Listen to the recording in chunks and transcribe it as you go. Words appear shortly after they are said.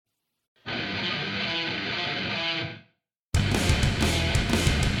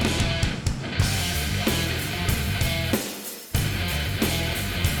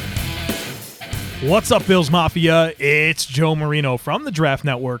What's up, Bills Mafia? It's Joe Marino from the Draft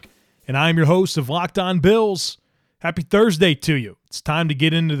Network, and I'm your host of Locked On Bills. Happy Thursday to you. It's time to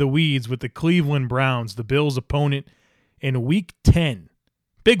get into the weeds with the Cleveland Browns, the Bills' opponent in Week 10.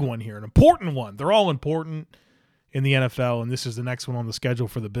 Big one here, an important one. They're all important in the NFL, and this is the next one on the schedule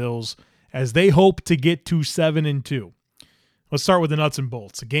for the Bills as they hope to get to 7-2. Let's start with the nuts and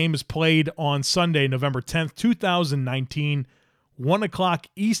bolts. The game is played on Sunday, November 10th, 2019, 1 o'clock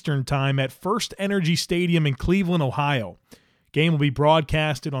Eastern Time at First Energy Stadium in Cleveland, Ohio. Game will be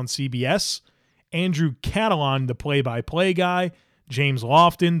broadcasted on CBS. Andrew Catalon, the play-by-play guy. James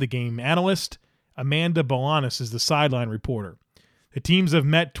Lofton, the game analyst. Amanda Balanis is the sideline reporter. The teams have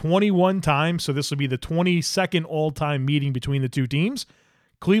met 21 times, so this will be the 22nd all-time meeting between the two teams.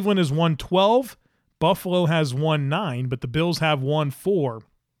 Cleveland has won 12. Buffalo has won 9, but the Bills have won 4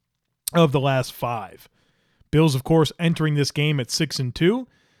 of the last 5. Bills, of course, entering this game at 6-2.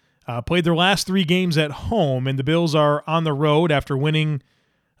 Played their last 3 games at home, and the Bills are on the road after winning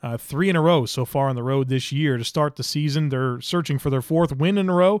 3 in a row so far on the road this year to start the season. They're searching for their 4th win in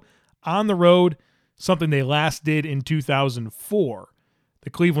a row on the road, something they last did in 2004. The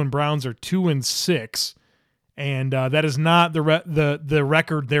Cleveland Browns are 2-6, and that is not the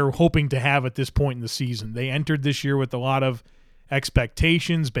record they're hoping to have at this point in the season. They entered this year with a lot of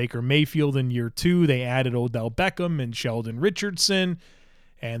expectations. Baker Mayfield in year 2. They added Odell Beckham and Sheldon Richardson,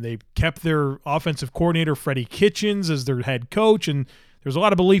 and they kept their offensive coordinator Freddie Kitchens as their head coach, and there's a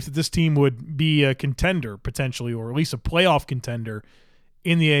lot of belief that this team would be a contender potentially, or at least a playoff contender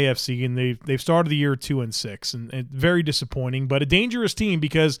in the AFC, and they've started the year 2-6, and very disappointing, but a dangerous team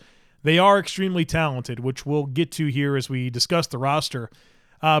because they are extremely talented, which we'll get to here as we discuss the roster.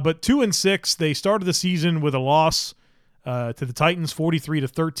 But 2-6, they started the season with a loss to the Titans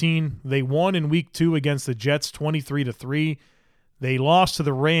 43-13. They won in week 2 against the Jets 23-3. They lost to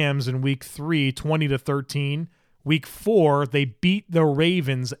the Rams in week 3 20-13. Week 4 they beat the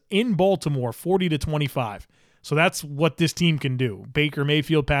Ravens in Baltimore 40-25. So that's what this team can do. Baker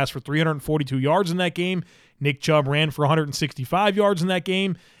Mayfield passed for 342 yards in that game. Nick Chubb ran for 165 yards in that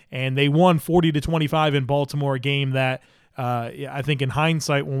game, and they won 40-25 in Baltimore, a game that I think in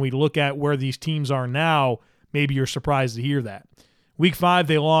hindsight, when we look at where these teams are now, maybe you're surprised to hear that. Week 5,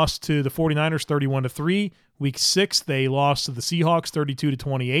 they lost to the 49ers 31-3. Week 6, they lost to the Seahawks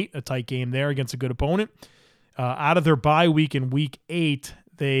 32-28, a tight game there against a good opponent. Out of their bye week in Week 8,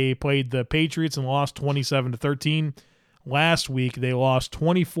 they played the Patriots and lost 27-13. Last week, they lost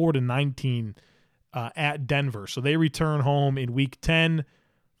 24-19 at Denver. So they return home in Week 10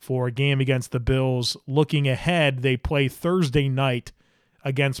 for a game against the Bills. Looking ahead, they play Thursday night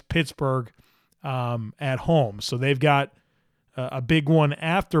against Pittsburgh at home. So they've got a big one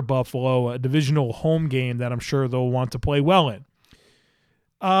after Buffalo, a divisional home game that I'm sure they'll want to play well in.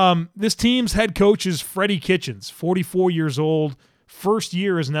 This team's head coach is Freddie Kitchens, 44 years old, first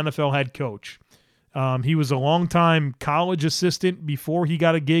year as an NFL head coach. He was a longtime college assistant before he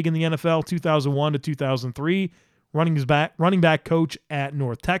got a gig in the NFL, 2001 to 2003, running back coach at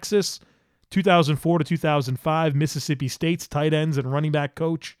North Texas, 2004 to 2005, Mississippi State's tight ends and running back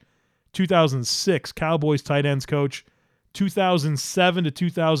coach, 2006, Cowboys tight ends coach, 2007 to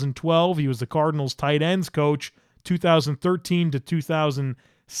 2012, he was the Cardinals tight ends coach, 2013 to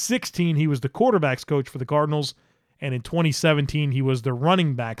 2016, he was the quarterbacks coach for the Cardinals, and in 2017, he was the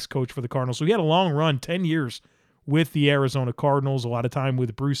running backs coach for the Cardinals. So he had a long run, 10 years with the Arizona Cardinals, a lot of time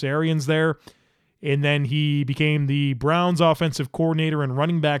with Bruce Arians there. And then he became the Browns offensive coordinator and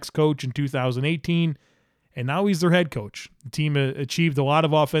running backs coach in 2018. And now he's their head coach. The team achieved a lot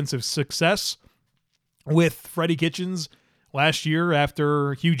of offensive success with Freddie Kitchens last year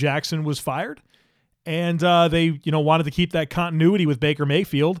after Hugh Jackson was fired. And they wanted to keep that continuity with Baker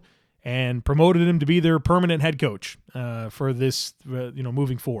Mayfield and promoted him to be their permanent head coach for this,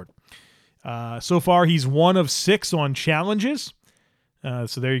 moving forward. So far, he's 1 of 6 on challenges.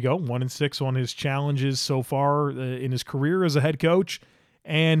 So there you go, 1-6 on his challenges so far in his career as a head coach.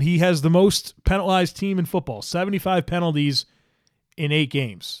 And he has the most penalized team in football, 75 penalties in 8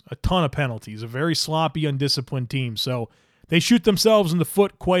 games, a ton of penalties, a very sloppy, undisciplined team. So they shoot themselves in the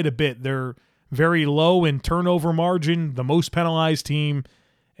foot quite a bit. They're very low in turnover margin, the most penalized team,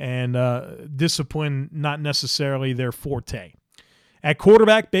 and discipline not necessarily their forte. At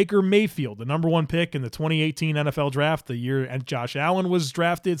quarterback, Baker Mayfield, the number 1 pick in the 2018 NFL Draft, the year Josh Allen was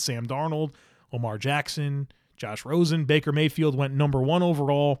drafted, Sam Darnold, Lamar Jackson, Josh Rosen. Baker Mayfield went number 1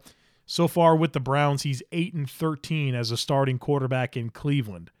 overall. So far with the Browns, he's 8-13 as a starting quarterback in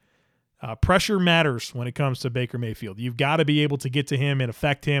Cleveland. Pressure matters when it comes to Baker Mayfield. You've got to be able to get to him and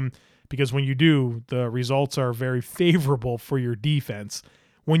affect him, because when you do, the results are very favorable for your defense.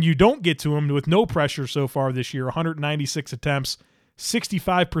 when you don't get to him with no pressure so far this year, 196 attempts,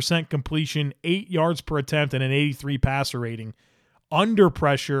 65% completion, 8 yards per attempt, and an 83 passer rating. Under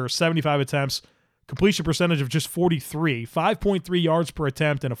pressure, 75 attempts, completion percentage of just 43, 5.3 yards per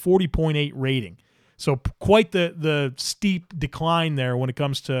attempt, and a 40.8 rating. So quite the steep decline there when it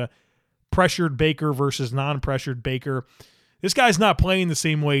comes to pressured Baker versus non-pressured Baker. This guy's not playing the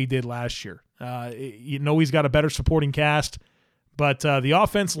same way he did last year. He's got a better supporting cast, but the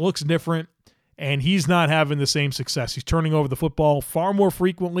offense looks different, and he's not having the same success. He's turning over the football far more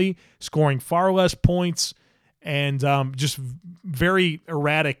frequently, scoring far less points, and just very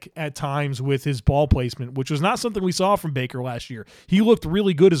erratic at times with his ball placement, which was not something we saw from Baker last year. He looked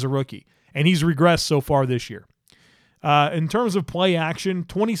really good as a rookie, and he's regressed so far this year. In terms of play action,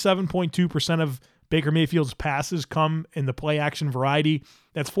 27.2% of Baker Mayfield's passes come in the play action variety.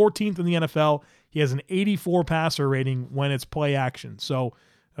 That's 14th in the NFL. He has an 84 passer rating when it's play action. So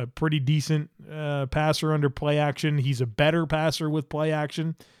a pretty decent passer under play action. He's a better passer with play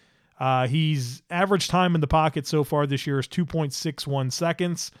action. He's average time in the pocket so far this year is 2.61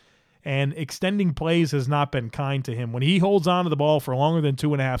 seconds, and extending plays has not been kind to him. When he holds on to the ball for longer than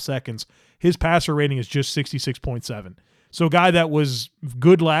 2.5 seconds, his passer rating is just 66.7. So a guy that was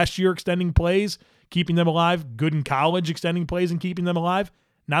good last year extending plays, keeping them alive, good in college extending plays and keeping them alive,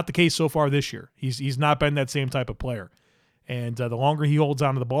 not the case so far this year. He's not been that same type of player. And the longer he holds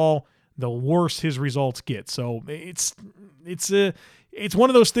on to the ball, the worse his results get. So it's one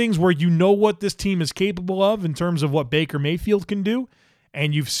of those things where you know what this team is capable of in terms of what Baker Mayfield can do,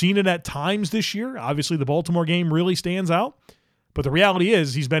 and you've seen it at times this year. Obviously, the Baltimore game really stands out, but the reality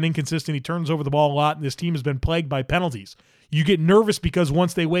is he's been inconsistent. He turns over the ball a lot, and this team has been plagued by penalties. You get nervous because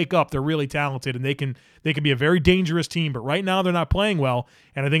once they wake up, they're really talented, and they can be a very dangerous team, but right now they're not playing well,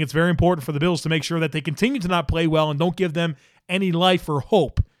 and I think it's very important for the Bills to make sure that they continue to not play well and don't give them any life or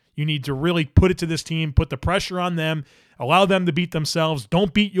hope. You need to really put it to this team, put the pressure on them, allow them to beat themselves,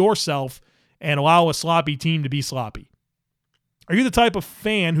 don't beat yourself, and allow a sloppy team to be sloppy. Are you the type of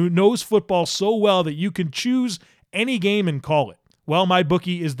fan who knows football so well that you can choose any game and call it? Well,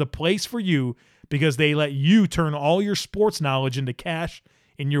 MyBookie is the place for you because they let you turn all your sports knowledge into cash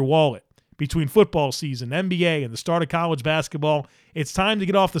in your wallet. Between football season, NBA, and the start of college basketball, it's time to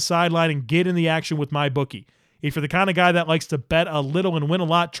get off the sideline and get in the action with MyBookie. If you're the kind of guy that likes to bet a little and win a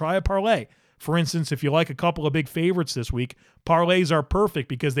lot, try a parlay. For instance, if you like a couple of big favorites this week, parlays are perfect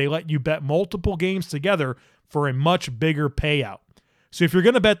because they let you bet multiple games together for a much bigger payout. So if you're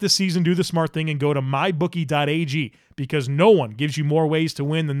going to bet this season, do the smart thing and go to mybookie.ag because no one gives you more ways to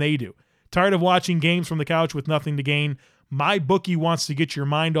win than they do. Tired of watching games from the couch with nothing to gain? MyBookie wants to get your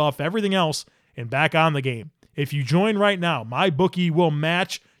mind off everything else and back on the game. If you join right now, MyBookie will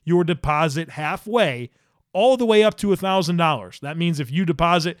match your deposit halfway, all the way up to $1,000. That means if you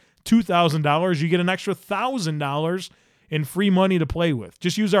deposit $2,000, you get an extra $1,000 in free money to play with.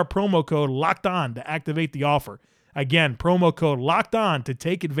 Just use our promo code LOCKEDON to activate the offer. Again, promo code LOCKEDON to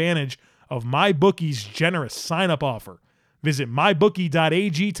take advantage of MyBookie's generous sign-up offer. Visit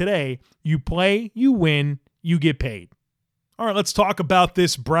mybookie.ag today. You play, you win, you get paid. All right, let's talk about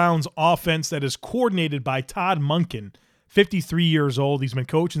this Browns offense that is coordinated by Todd Monken, 53 years old. He's been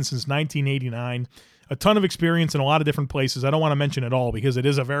coaching since 1989. A ton of experience in a lot of different places. I don't want to mention it all because it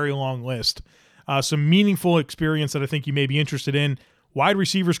is a very long list. Some meaningful experience that I think you may be interested in. Wide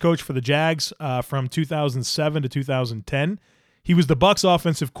receivers coach for the Jags from 2007 to 2010. He was the Bucs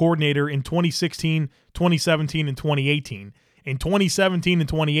offensive coordinator in 2016, 2017, and 2018. In 2017 and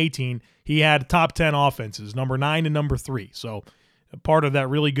 2018, he had top 10 offenses, number 9 and number 3. So part of that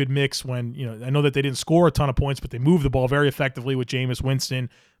really good mix when, I know that they didn't score a ton of points, but they moved the ball very effectively with Jameis Winston,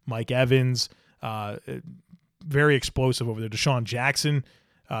 Mike Evans, very explosive over there. Deshaun Jackson.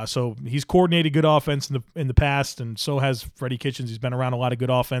 So he's coordinated good offense in the past, and so has Freddie Kitchens. He's been around a lot of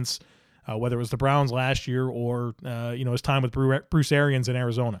good offense, whether it was the Browns last year or his time with Bruce Arians in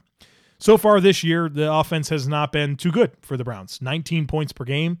Arizona. So far this year, the offense has not been too good for the Browns. 19 points per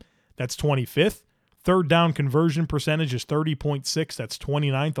game, that's 25th. Third down conversion percentage is 30.6, that's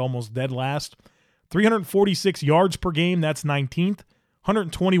 29th, almost dead last. 346 yards per game, that's 19th.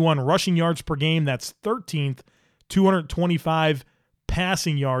 121 rushing yards per game, that's 13th. 225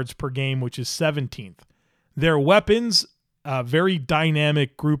 passing yards per game, which is 17th. Their weapons, a very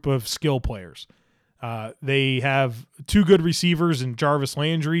dynamic group of skill players. They have two good receivers in Jarvis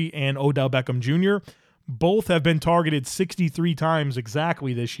Landry and Odell Beckham Jr. Both have been targeted 63 times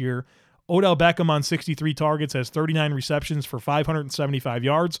exactly this year. Odell Beckham on 63 targets has 39 receptions for 575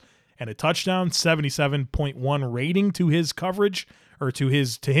 yards and a touchdown, 77.1 rating to his coverage or to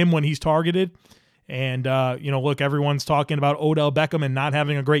him when he's targeted. And, look, everyone's talking about Odell Beckham and not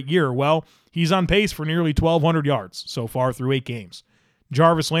having a great year. Well, he's on pace for nearly 1,200 yards so far through 8 games.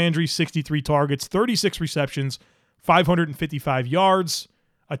 Jarvis Landry, 63 targets, 36 receptions, 555 yards,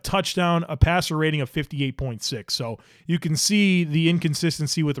 a touchdown, a passer rating of 58.6. So you can see the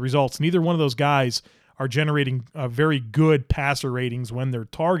inconsistency with the results. Neither one of those guys are generating very good passer ratings when they're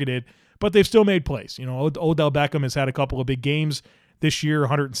targeted, but they've still made plays. Odell Beckham has had a couple of big games this year,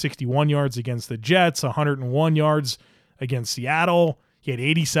 161 yards against the Jets, 101 yards against Seattle. He had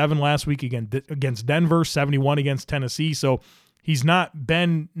 87 last week against Denver, 71 against Tennessee. So he's not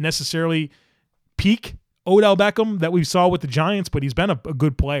been necessarily peak Odell Beckham that we saw with the Giants, but he's been a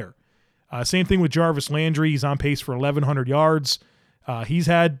good player. Same thing with Jarvis Landry. He's on pace for 1,100 yards. He's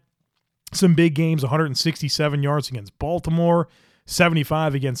had some big games, 167 yards against Baltimore,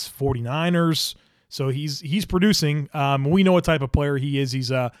 75 against 49ers. So he's producing. We know what type of player he is. He's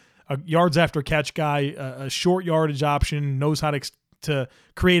a yards after catch guy, a short yardage option, knows how to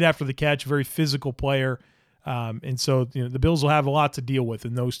create after the catch, very physical player. And so the Bills will have a lot to deal with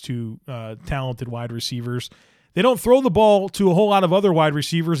in those two talented wide receivers. They don't throw the ball to a whole lot of other wide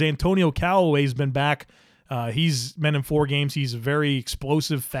receivers. Antonio Callaway's been back. He's been in 4 games. He's a very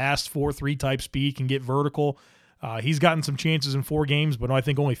explosive, fast 4.3 type speed, can get vertical. He's gotten some chances in 4 games, but I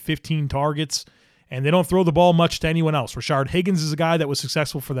think only 15 targets. And they don't throw the ball much to anyone else. Rashard Higgins is a guy that was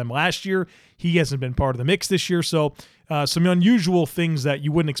successful for them last year. He hasn't been part of the mix this year. So some unusual things that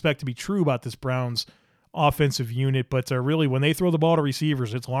you wouldn't expect to be true about this Browns offensive unit. But really, when they throw the ball to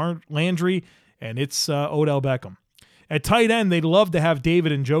receivers, it's Landry and it's Odell Beckham. At tight end, they'd love to have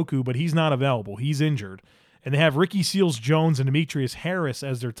David Njoku, but he's not available. He's injured. And they have Ricky Seals-Jones and Demetrius Harris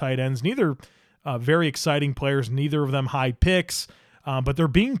as their tight ends. Neither very exciting players, neither of them high picks. But they're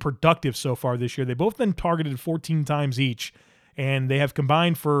being productive so far this year. They've both been targeted 14 times each, and they have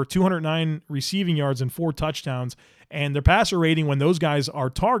combined for 209 receiving yards and 4 touchdowns. And their passer rating when those guys are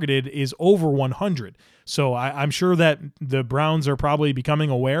targeted is over 100. So I'm sure that the Browns are probably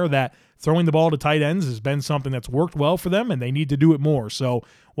becoming aware that throwing the ball to tight ends has been something that's worked well for them, and they need to do it more. So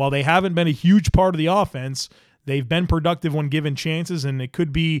while they haven't been a huge part of the offense, they've been productive when given chances, and it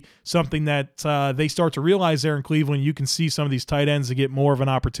could be something that they start to realize there in Cleveland. You can see some of these tight ends to get more of an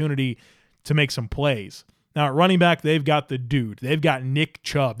opportunity to make some plays. Now, at running back, they've got the dude. They've got Nick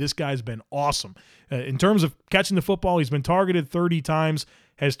Chubb. This guy's been awesome. In terms of catching the football, he's been targeted 30 times,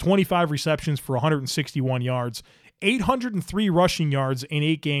 has 25 receptions for 161 yards, 803 rushing yards in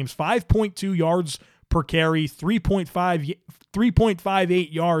 8 games, 5.2 yards per carry,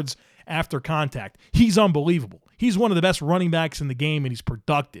 3.58 yards after contact. He's unbelievable. He's one of the best running backs in the game, and he's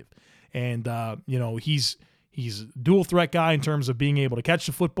productive. And, he's a dual threat guy in terms of being able to catch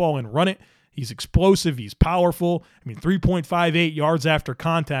the football and run it. He's explosive. He's powerful. 3.58 yards after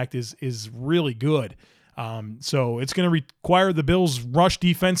contact is really good. So it's going to require the Bills' rush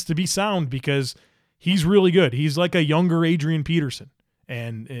defense to be sound because he's really good. He's like a younger Adrian Peterson.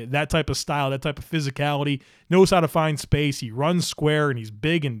 And that type of style, that type of physicality, knows how to find space. He runs square, and he's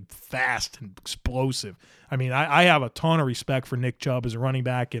big and fast and explosive. I have a ton of respect for Nick Chubb as a running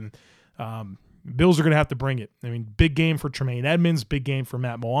back, and Bills are going to have to bring it. Big game for Tremaine Edmonds, big game for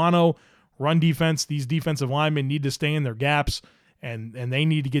Matt Milano. Run defense, these defensive linemen need to stay in their gaps, and they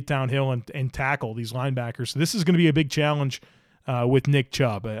need to get downhill and tackle these linebackers. So this is going to be a big challenge with Nick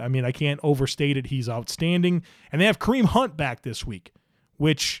Chubb. I can't overstate it. He's outstanding. And they have Kareem Hunt back this week,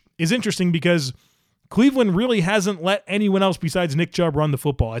 which is interesting because Cleveland really hasn't let anyone else besides Nick Chubb run the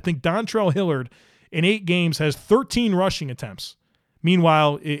football. I think Dontrell Hillard in 8 games has 13 rushing attempts.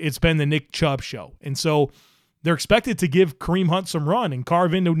 Meanwhile, it's been the Nick Chubb show. And so they're expected to give Kareem Hunt some run and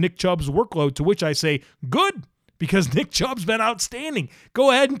carve into Nick Chubb's workload, to which I say, good, because Nick Chubb's been outstanding. Go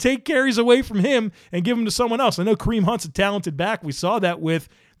ahead and take carries away from him and give them to someone else. I know Kareem Hunt's a talented back. We saw that with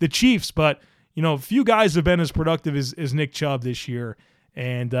the Chiefs, but a few guys have been as productive as Nick Chubb this year.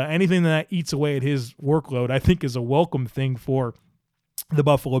 And anything that eats away at his workload, I think, is a welcome thing for the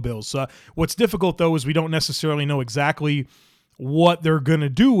Buffalo Bills. What's difficult, though, is we don't necessarily know exactly what they're going to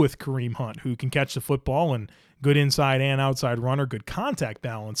do with Kareem Hunt, who can catch the football and good inside and outside runner, good contact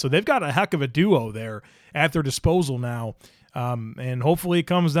balance. So they've got a heck of a duo there at their disposal now. And hopefully it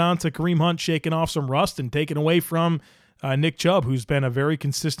comes down to Kareem Hunt shaking off some rust and taking away from Nick Chubb, who's been a very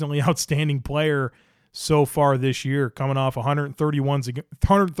consistently outstanding player so far this year, coming off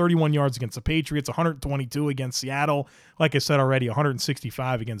 131 yards against the Patriots, 122 against Seattle. Like I said already,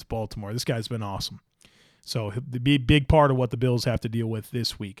 165 against Baltimore. This guy's been awesome. So he'll be a big part of what the Bills have to deal with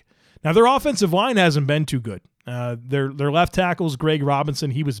this week. Now, their offensive line hasn't been too good. Their left tackle's Greg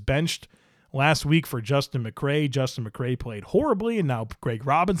Robinson. He was benched last week for Justin McCray. Justin McCray played horribly, and now Greg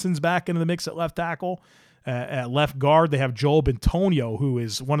Robinson's back into the mix at left tackle. At left guard, they have Joel Bitonio, who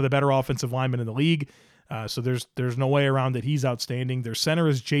is one of the better offensive linemen in the league. So there's no way around it. He's outstanding. Their center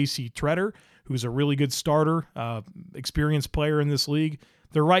is J.C. Treader, who's a really good starter, experienced player in this league.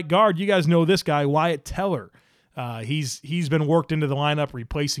 Their right guard, you guys know this guy, Wyatt Teller. He's been worked into the lineup,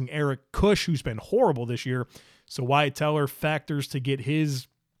 replacing Eric Kush, who's been horrible this year. So Wyatt Teller factors to get his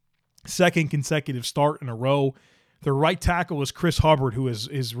second consecutive start in a row. Their right tackle is Chris Hubbard, who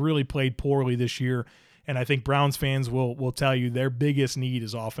has really played poorly this year. And I think Browns fans will tell you their biggest need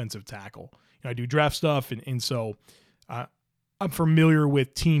is offensive tackle. I do draft stuff, and so I'm familiar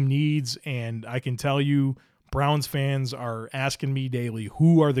with team needs, and I can tell you Browns fans are asking me daily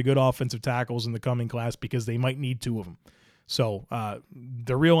who are the good offensive tackles in the coming class because they might need two of them. So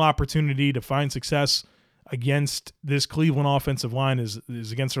the real opportunity to find success against this Cleveland offensive line is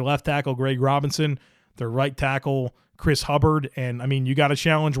against their left tackle, Greg Robinson, their right tackle, Chris Hubbard, and, I mean, you got to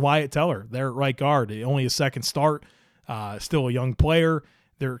challenge Wyatt Teller, their right guard. Only a second start, still a young player.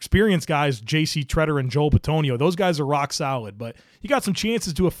 Their experienced guys, J.C. Treader and Joel Bitonio, those guys are rock solid, but you got some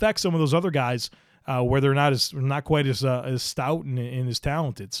chances to affect some of those other guys where they're not quite as stout and as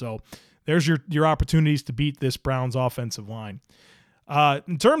talented. So there's your opportunities to beat this Browns offensive line.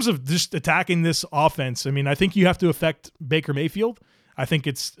 In terms of just attacking this offense, I mean, I think you have to affect Baker Mayfield. I think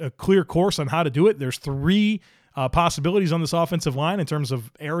it's a clear course on how to do it. There's three possibilities on this offensive line in terms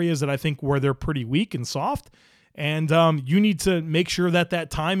of areas that I think where they're pretty weak and soft. And you need to make sure that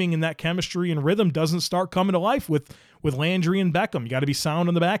timing and that chemistry and rhythm doesn't start coming to life with Landry and Beckham. You got to be sound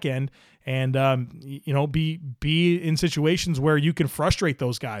on the back end and, be in situations where you can frustrate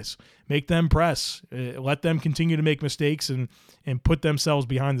those guys, make them press, let them continue to make mistakes and put themselves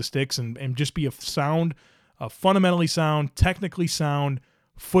behind the sticks and just be a fundamentally sound, technically sound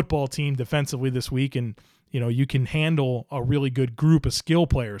football team defensively this week. And, you can handle a really good group of skill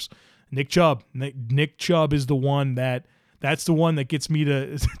players. Nick Chubb is the one that's the one that gets me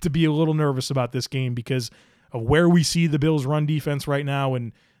to be a little nervous about this game because of where we see the Bills' run defense right now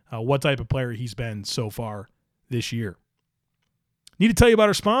and what type of player he's been so far this year. Need to tell you about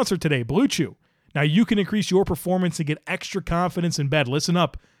our sponsor today, Blue Chew. Now you can increase your performance and get extra confidence in bed. Listen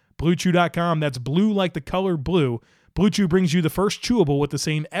up, BlueChew.com. That's blue like the color blue. Blue Chew brings you the first chewable with the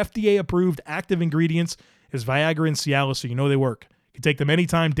same FDA-approved active ingredients as Viagra and Cialis, so you know they work. You can take them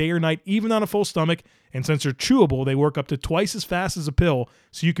anytime, day or night, even on a full stomach. And since they're chewable, they work up to twice as fast as a pill,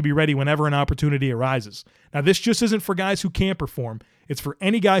 so you can be ready whenever an opportunity arises. Now, this just isn't for guys who can't perform. It's for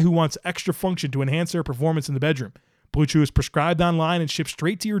any guy who wants extra function to enhance their performance in the bedroom. Blue Chew is prescribed online and shipped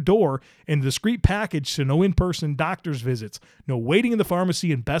straight to your door in a discreet package, so no in-person doctor's visits, no waiting in the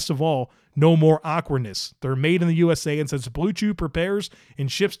pharmacy, and best of all, no more awkwardness. They're made in the USA, and since Blue Chew prepares and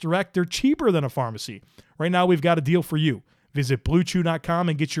ships direct, they're cheaper than a pharmacy. Right now, we've got a deal for you. Visit BlueChew.com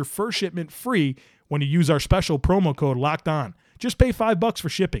and get your first shipment free when you use our special promo code LOCKEDON. Just pay $5 for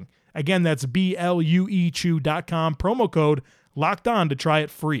shipping. Again, that's BLUEChew.com, promo code LOCKEDON to try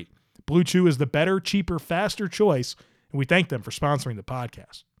it free. Blue Chew is the better, cheaper, faster choice, and we thank them for sponsoring the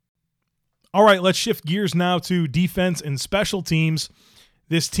podcast. All right, let's shift gears now to defense and special teams.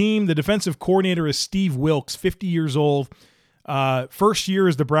 This team, the defensive coordinator is Steve Wilks, 50 years old. First year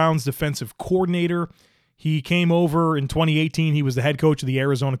as the Browns defensive coordinator. He came over in 2018. He was the head coach of the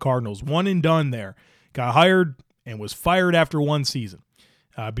Arizona Cardinals. One and done there. Got hired and was fired after one season.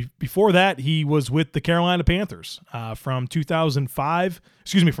 Before that, he was with the Carolina Panthers from 2012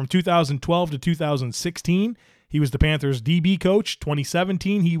 to 2016. He was the Panthers DB coach.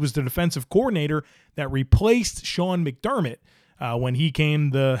 2017, he was the defensive coordinator that replaced Sean McDermott when he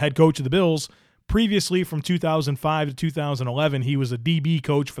came the head coach of the Bills. Previously, from 2005 to 2011, he was a DB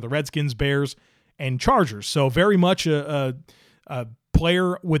coach for the Redskins, Bears, and Chargers. So very much a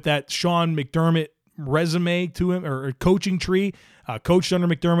player with that Sean McDermott resume to him, or coaching tree. Coached under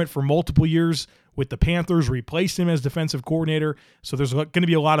McDermott for multiple years with the Panthers, replaced him as defensive coordinator. So there's going to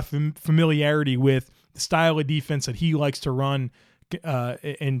be a lot of familiarity with the style of defense that he likes to run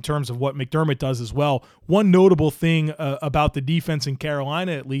in terms of what McDermott does as well. One notable thing about the defense in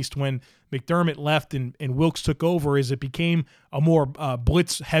Carolina, at least when McDermott left and Wilks took over, is it became a more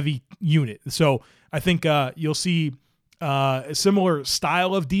blitz-heavy unit. So I think you'll see a similar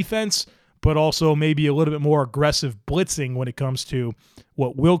style of defense, but also maybe a little bit more aggressive blitzing when it comes to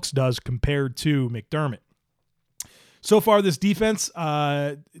what Wilks does compared to McDermott. So far, this defense,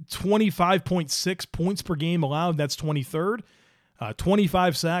 25.6 points per game allowed. That's 23rd.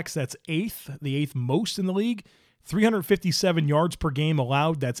 25 sacks. That's 8th, the 8th most in the league. 357 yards per game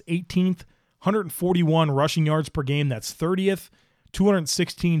allowed. That's 18th. 141 rushing yards per game. That's 30th.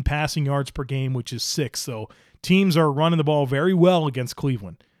 216 passing yards per game, which is 6th. So teams are running the ball very well against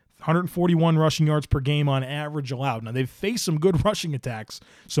Cleveland. 141 rushing yards per game on average allowed. Now, they've faced some good rushing attacks,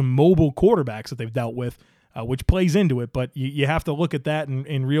 some mobile quarterbacks that they've dealt with, which plays into it. But you have to look at that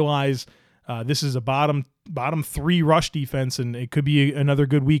and realize this is a bottom 3 rush defense, and it could be another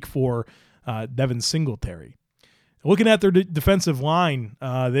good week for Devin Singletary. Looking at their defensive line,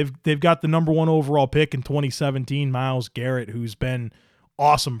 they've got the number 1 overall pick in 2017, Myles Garrett, who's been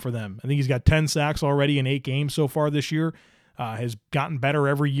awesome for them. I think he's got 10 sacks already in 8 games so far this year. Has gotten better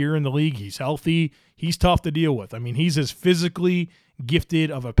every year in the league. He's healthy. He's tough to deal with. I mean, he's as physically gifted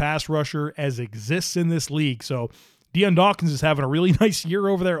of a pass rusher as exists in this league. So Deion Dawkins is having a really nice year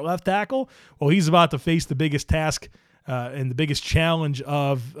over there at left tackle. Well, he's about to face the biggest task and the biggest challenge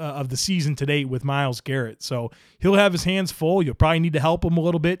of the season to date with Myles Garrett. So he'll have his hands full. You'll probably need to help him a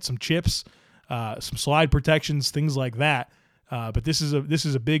little bit, some chips, some slide protections, things like that. But this is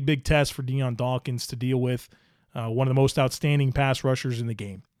a big test for Deion Dawkins to deal with. One of the most outstanding pass rushers in the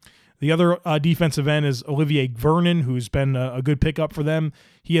game. The other defensive end is Olivier Vernon, who's been a good pickup for them.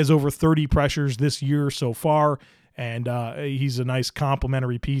 He has over 30 pressures this year so far, and he's a nice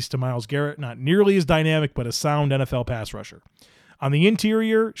complementary piece to Myles Garrett. Not nearly as dynamic, but a sound NFL pass rusher. On the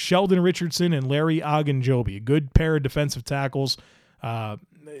interior, Sheldon Richardson and Larry Ogunjobi, a good pair of defensive tackles. I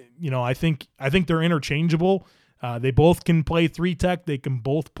think they're interchangeable. They both can play 3-tech. They can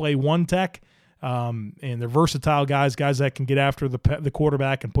both play 1-tech. And they're versatile guys that can get after the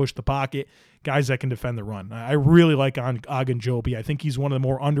quarterback and push the pocket, guys that can defend the run. I really like Ogunjobi. I think he's one of the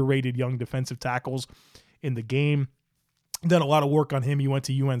more underrated young defensive tackles in the game. Done a lot of work on him. He went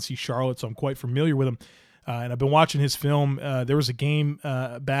to UNC Charlotte, so I'm quite familiar with him. And I've been watching his film. There was a game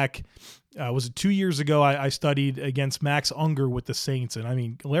back, was it 2 years ago? I studied against Max Unger with the Saints. And I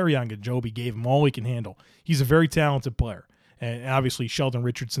mean, Larry Ogunjobi gave him all he can handle. He's a very talented player. And obviously, Sheldon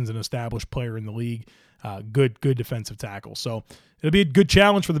Richardson's an established player in the league, good defensive tackle. So it'll be a good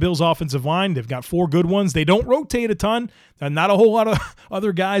challenge for the Bills' offensive line. They've got 4 good ones. They don't rotate a ton. Not a whole lot of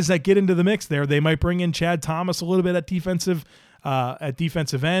other guys that get into the mix there. They might bring in Chad Thomas a little bit at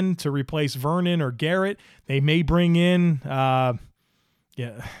defensive end to replace Vernon or Garrett. They may bring in,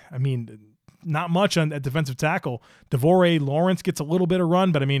 not much at defensive tackle. DeVore Lawrence gets a little bit of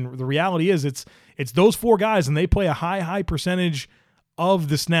run, but I mean, the reality is it's those 4 guys, and they play a high percentage of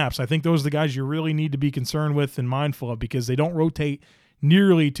the snaps. I think those are the guys you really need to be concerned with and mindful of, because they don't rotate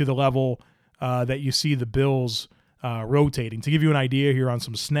nearly to the level that you see the Bills rotating. To give you an idea here on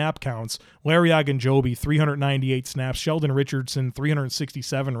some snap counts, Larry Ogunjobi, 398 snaps. Sheldon Richardson,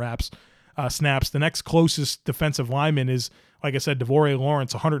 367 snaps. The next closest defensive lineman is, like I said, DeVore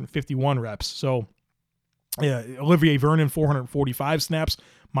Lawrence, 151 reps. So Olivier Vernon, 445 snaps.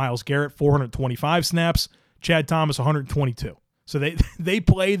 Myles Garrett, 425 snaps. Chad Thomas, 122. So they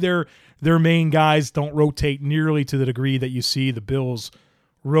play their main guys, don't rotate nearly to the degree that you see the Bills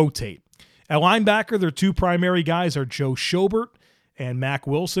rotate. At linebacker, their 2 primary guys are Joe Schobert and Mack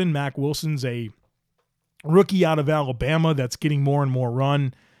Wilson. Mack Wilson's a rookie out of Alabama that's getting more and more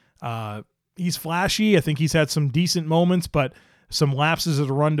run. He's flashy. I think he's had some decent moments, but some lapses as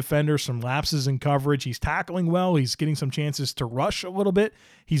a run defender, some lapses in coverage. He's tackling well. He's getting some chances to rush a little bit.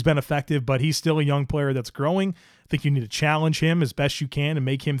 He's been effective, but he's still a young player that's growing. I think you need to challenge him as best you can and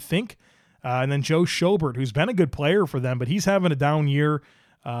make him think. And then Joe Schobert, who's been a good player for them, but he's having a down year.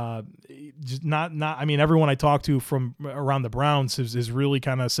 Just not. I mean, everyone I talked to from around the Browns has really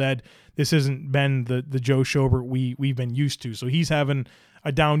kind of said this hasn't been the Joe Schobert we've been used to. So he's having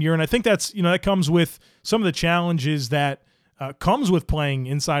a down year, and I think that's that comes with some of the challenges that comes with playing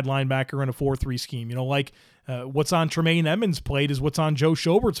inside linebacker in a 4-3 scheme. What's on Tremaine Edmonds' plate is what's on Joe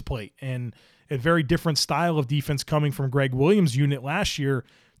Schobert's plate, and a very different style of defense coming from Greg Williams' unit last year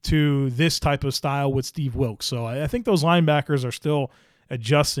to this type of style with Steve Wilks. So I think those linebackers are still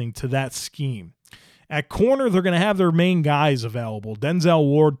adjusting to that scheme. At corner, they're going to have their main guys available. Denzel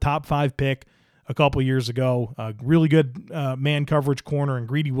Ward, top 5 pick a couple years ago, really good man coverage corner, and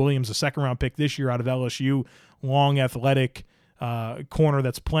Greedy Williams, a second-round pick this year out of LSU, long, athletic corner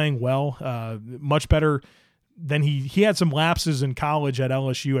that's playing well, much better than he had some lapses in college at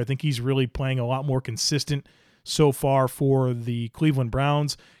LSU. I think he's really playing a lot more consistent so far for the Cleveland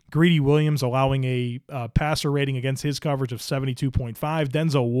Browns. Greedy Williams allowing a passer rating against his coverage of 72.5.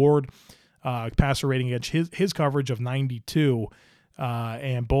 Denzel Ward, passer rating against his coverage of 92,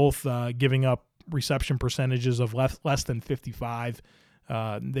 and both giving up reception percentages of less than 55.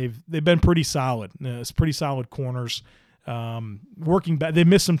 They've been pretty solid. It's pretty solid corners. Working back, they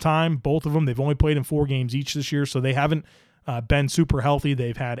missed some time, both of them. They've only played in 4 games each this year, so they haven't been super healthy.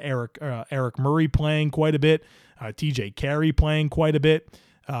 They've had Eric Murray playing quite a bit, TJ Carey playing quite a bit.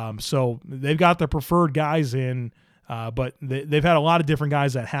 So they've got their preferred guys in, but they've had a lot of different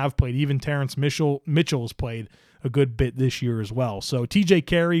guys that have played. Even Terrence Mitchell has played a good bit this year as well. So TJ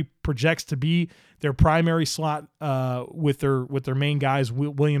Carey projects to be their primary slot with their main guys,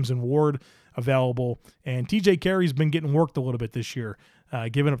 Williams and Ward, available. And TJ Carey's been getting worked a little bit this year,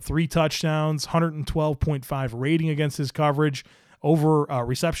 giving up 3 touchdowns, 112.5 rating against his coverage, over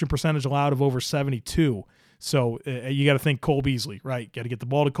reception percentage allowed of over 72. So you got to think Cole Beasley, right? Got to get the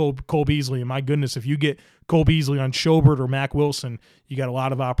ball to Cole Beasley. And my goodness, if you get Cole Beasley on Schobert or Mack Wilson, you got a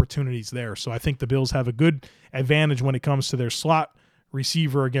lot of opportunities there. So I think the Bills have a good advantage when it comes to their slot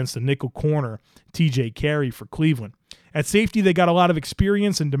receiver against the nickel corner, TJ Carey for Cleveland. At safety, they got a lot of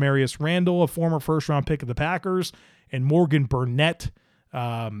experience in Demarius Randall, a former first-round pick of the Packers, and Morgan Burnett,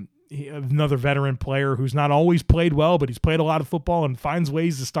 another veteran player who's not always played well, but he's played a lot of football and finds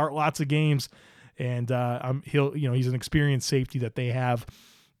ways to start lots of games. And he's an experienced safety that they have.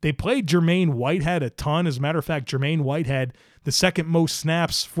 They played Jermaine Whitehead a ton. As a matter of fact, Jermaine Whitehead, the second most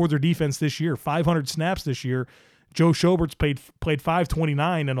snaps for their defense this year, 500 snaps this year. Joe Schobert's played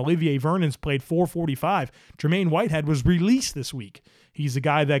 529, and Olivier Vernon's played 445. Jermaine Whitehead was released this week. He's a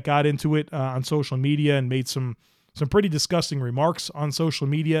guy that got into it on social media and made some pretty disgusting remarks on social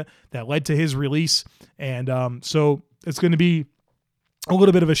media that led to his release. And so it's going to be a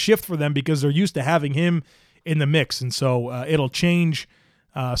little bit of a shift for them because they're used to having him in the mix. And so it'll change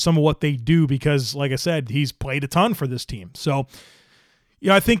some of what they do because, like I said, he's played a ton for this team. So,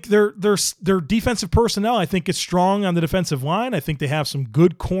 I think their defensive personnel, I think, is strong on the defensive line. I think they have some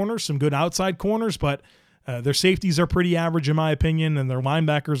good corners, some good outside corners, but their safeties are pretty average in my opinion, and their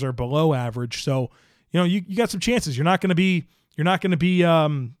linebackers are below average. So, you got some chances. You're not going to be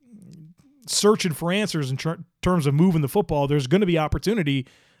searching for answers in terms of moving the football. There's going to be opportunity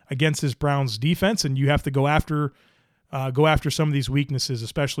against this Browns defense, and you have to go after some of these weaknesses,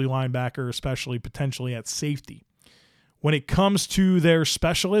 especially linebacker, especially potentially at safety. When it comes to their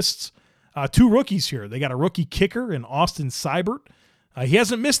specialists, 2 rookies here. They got a rookie kicker in Austin Seibert. He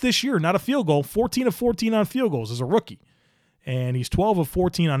hasn't missed this year, not a field goal, 14 of 14 on field goals as a rookie. And he's 12 of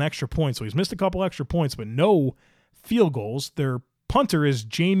 14 on extra points, so he's missed a couple extra points, but no field goals. Their punter is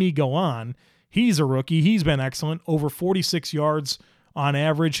Jamie Galan. He's a rookie. He's been excellent, over 46 yards on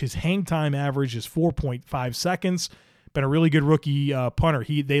average. His hang time average is 4.5 seconds. Been a really good rookie punter.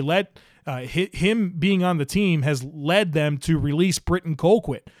 Him being on the team has led them to release Britton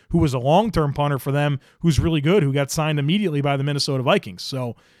Colquitt, who was a long-term punter for them, who's really good, who got signed immediately by the Minnesota Vikings.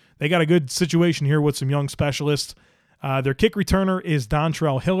 So they got a good situation here with some young specialists. Their kick returner is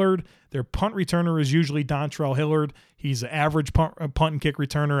Dontrell Hillard. Their punt returner is usually Dontrell Hillard. He's an average punt and kick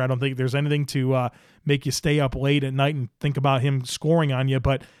returner. I don't think there's anything to make you stay up late at night and think about him scoring on you,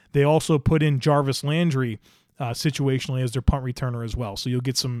 but they also put in Jarvis Landry situationally as their punt returner as well. So you'll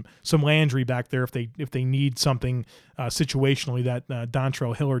get some Landry back there if they need something situationally that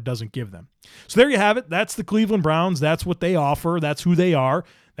Dontrell Hillard doesn't give them. So there you have it. That's the Cleveland Browns. That's what they offer. That's who they are.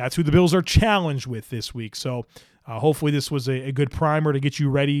 That's who the Bills are challenged with this week. So hopefully this was a good primer to get you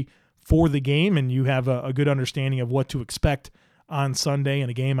ready for the game and you have a good understanding of what to expect on Sunday in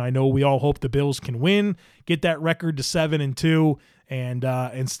a game I know we all hope the Bills can win, get that record to 7-2, and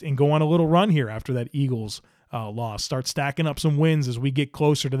go on a little run here after that Eagles loss. Start stacking up some wins as we get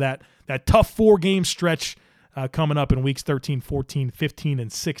closer to that tough 4-game stretch coming up in weeks 13, 14, 15,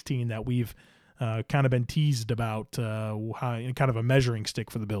 and 16 that we've kind of been teased about, kind of a measuring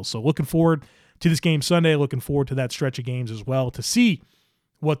stick for the Bills. So looking forward to this game Sunday, looking forward to that stretch of games as well to see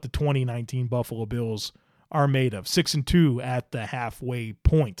what the 2019 Buffalo Bills are made of. 6-2 at the halfway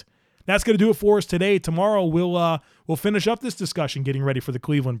point. That's going to do it for us today. Tomorrow we'll finish up this discussion getting ready for the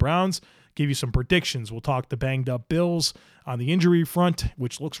Cleveland Browns, give you some predictions. We'll talk the banged up Bills on the injury front,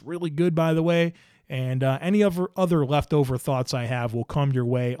 which looks really good, by the way, and any other leftover thoughts I have will come your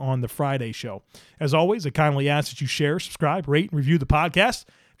way on the Friday show. As always, I kindly ask that you share, subscribe, rate, and review the podcast.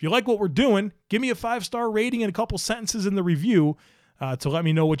 If you like what we're doing, give me a 5-star rating and a couple sentences in the review to let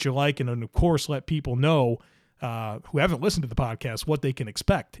me know what you like, and then, of course, let people know who haven't listened to the podcast what they can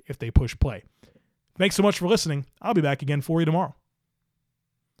expect if they push play. Thanks so much for listening. I'll be back again for you tomorrow.